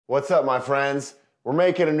What's up, my friends? We're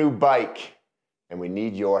making a new bike and we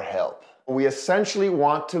need your help. We essentially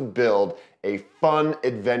want to build a fun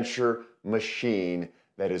adventure machine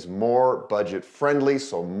that is more budget friendly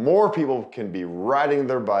so more people can be riding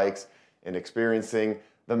their bikes and experiencing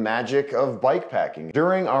the magic of bike packing.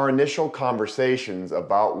 During our initial conversations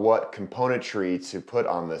about what componentry to put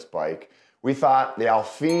on this bike, we thought the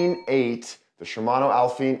Alpine 8, the Shimano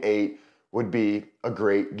Alpine 8, would be a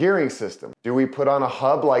great gearing system. Do we put on a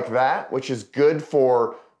hub like that, which is good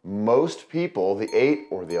for most people, the 8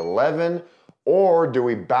 or the 11, or do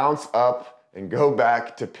we bounce up and go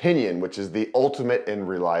back to pinion, which is the ultimate in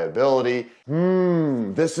reliability?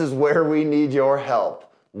 This is where we need your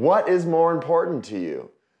help. What is more important to you?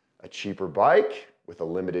 A cheaper bike with a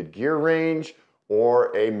limited gear range,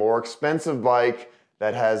 or a more expensive bike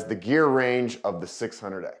that has the gear range of the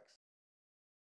 600X?